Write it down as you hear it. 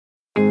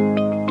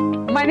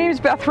My name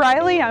is Beth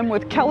Reilly. I'm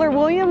with Keller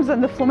Williams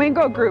and the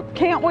Flamingo Group.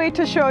 Can't wait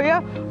to show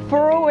you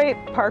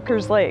 408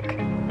 Parker's Lake.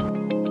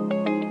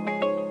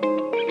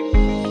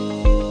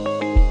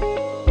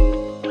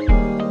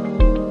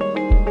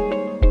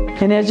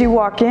 And as you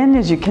walk in,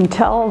 as you can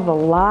tell, the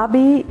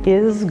lobby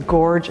is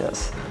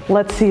gorgeous.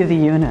 Let's see the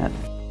unit.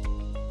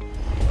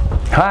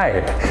 Hi,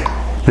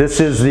 this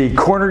is the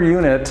corner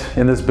unit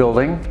in this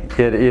building.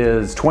 It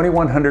is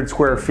 2,100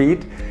 square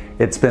feet.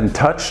 It's been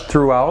touched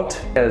throughout.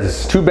 It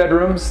has 2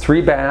 bedrooms,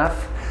 3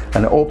 bath,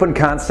 an open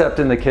concept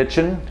in the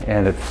kitchen,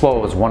 and it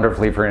flows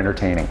wonderfully for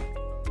entertaining.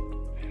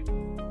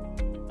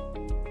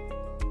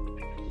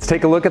 Let's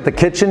take a look at the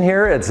kitchen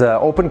here. It's an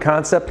open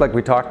concept like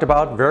we talked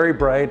about, very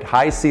bright,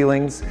 high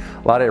ceilings,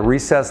 a lot of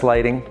recessed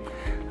lighting.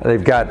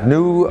 They've got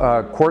new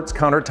quartz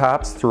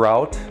countertops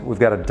throughout. We've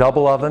got a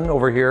double oven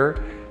over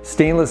here,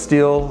 stainless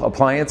steel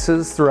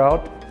appliances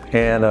throughout,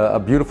 and a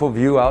beautiful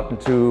view out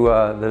into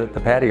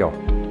the patio.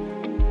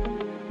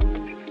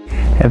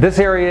 And this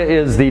area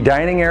is the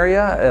dining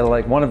area.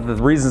 Like, one of the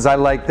reasons I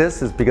like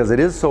this is because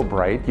it is so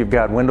bright. You've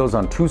got windows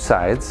on 2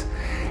 sides.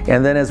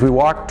 And then as we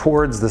walk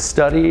towards the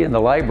study and the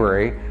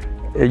library,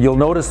 you'll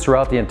notice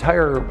throughout the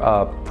entire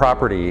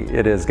property,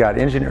 it has got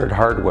engineered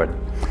hardwood.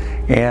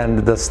 And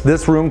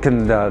this room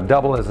can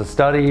double as a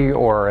study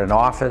or an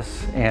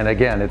office. And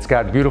again, it's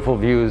got beautiful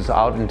views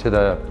out into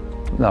the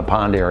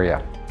pond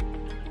area.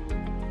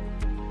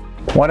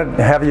 I want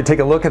to have you take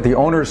a look at the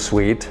owner's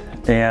suite,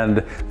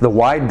 and the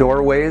wide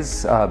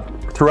doorways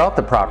throughout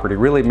the property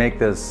really make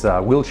this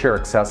wheelchair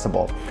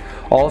accessible.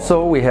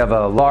 Also, we have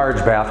a large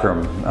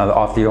bathroom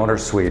off the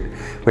owner's suite.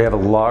 We have a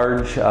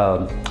large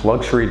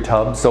luxury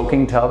tub,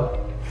 soaking tub,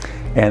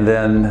 and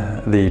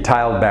then the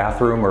tiled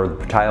bathroom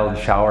or tiled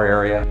shower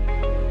area.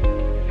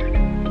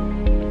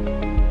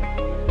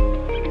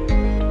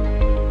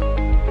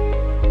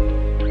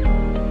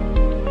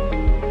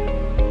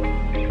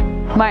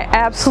 My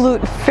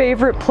absolute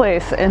favorite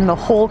place in the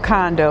whole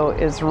condo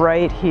is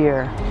right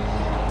here.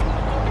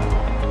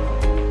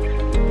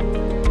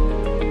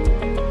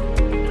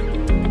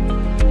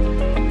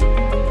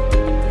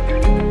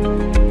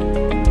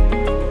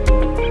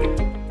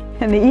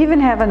 And they even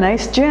have a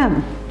nice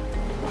gym.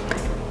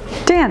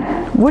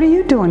 Dan, what are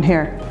you doing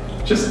here?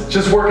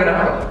 Just working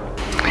out.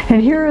 And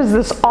here is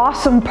this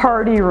awesome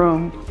party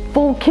room.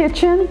 Full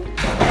kitchen,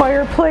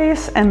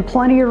 fireplace, and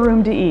plenty of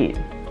room to eat.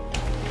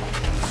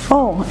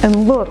 Oh,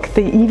 and look,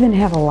 they even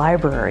have a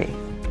library.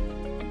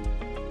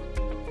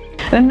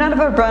 And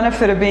another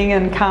benefit of being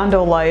in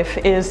condo life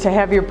is to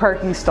have your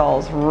parking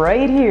stalls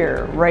right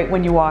here, right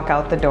when you walk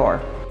out the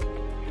door.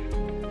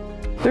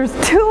 There's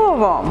 2 of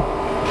them.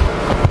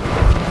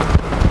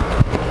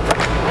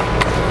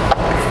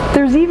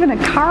 There's even a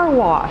car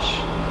wash.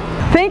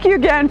 Thank you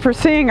again for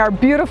seeing our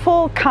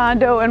beautiful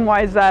condo in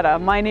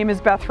Wayzata. My name is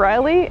Beth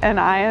Reilly and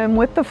I am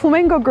with the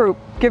Flamingo Group.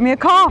 Give me a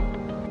call.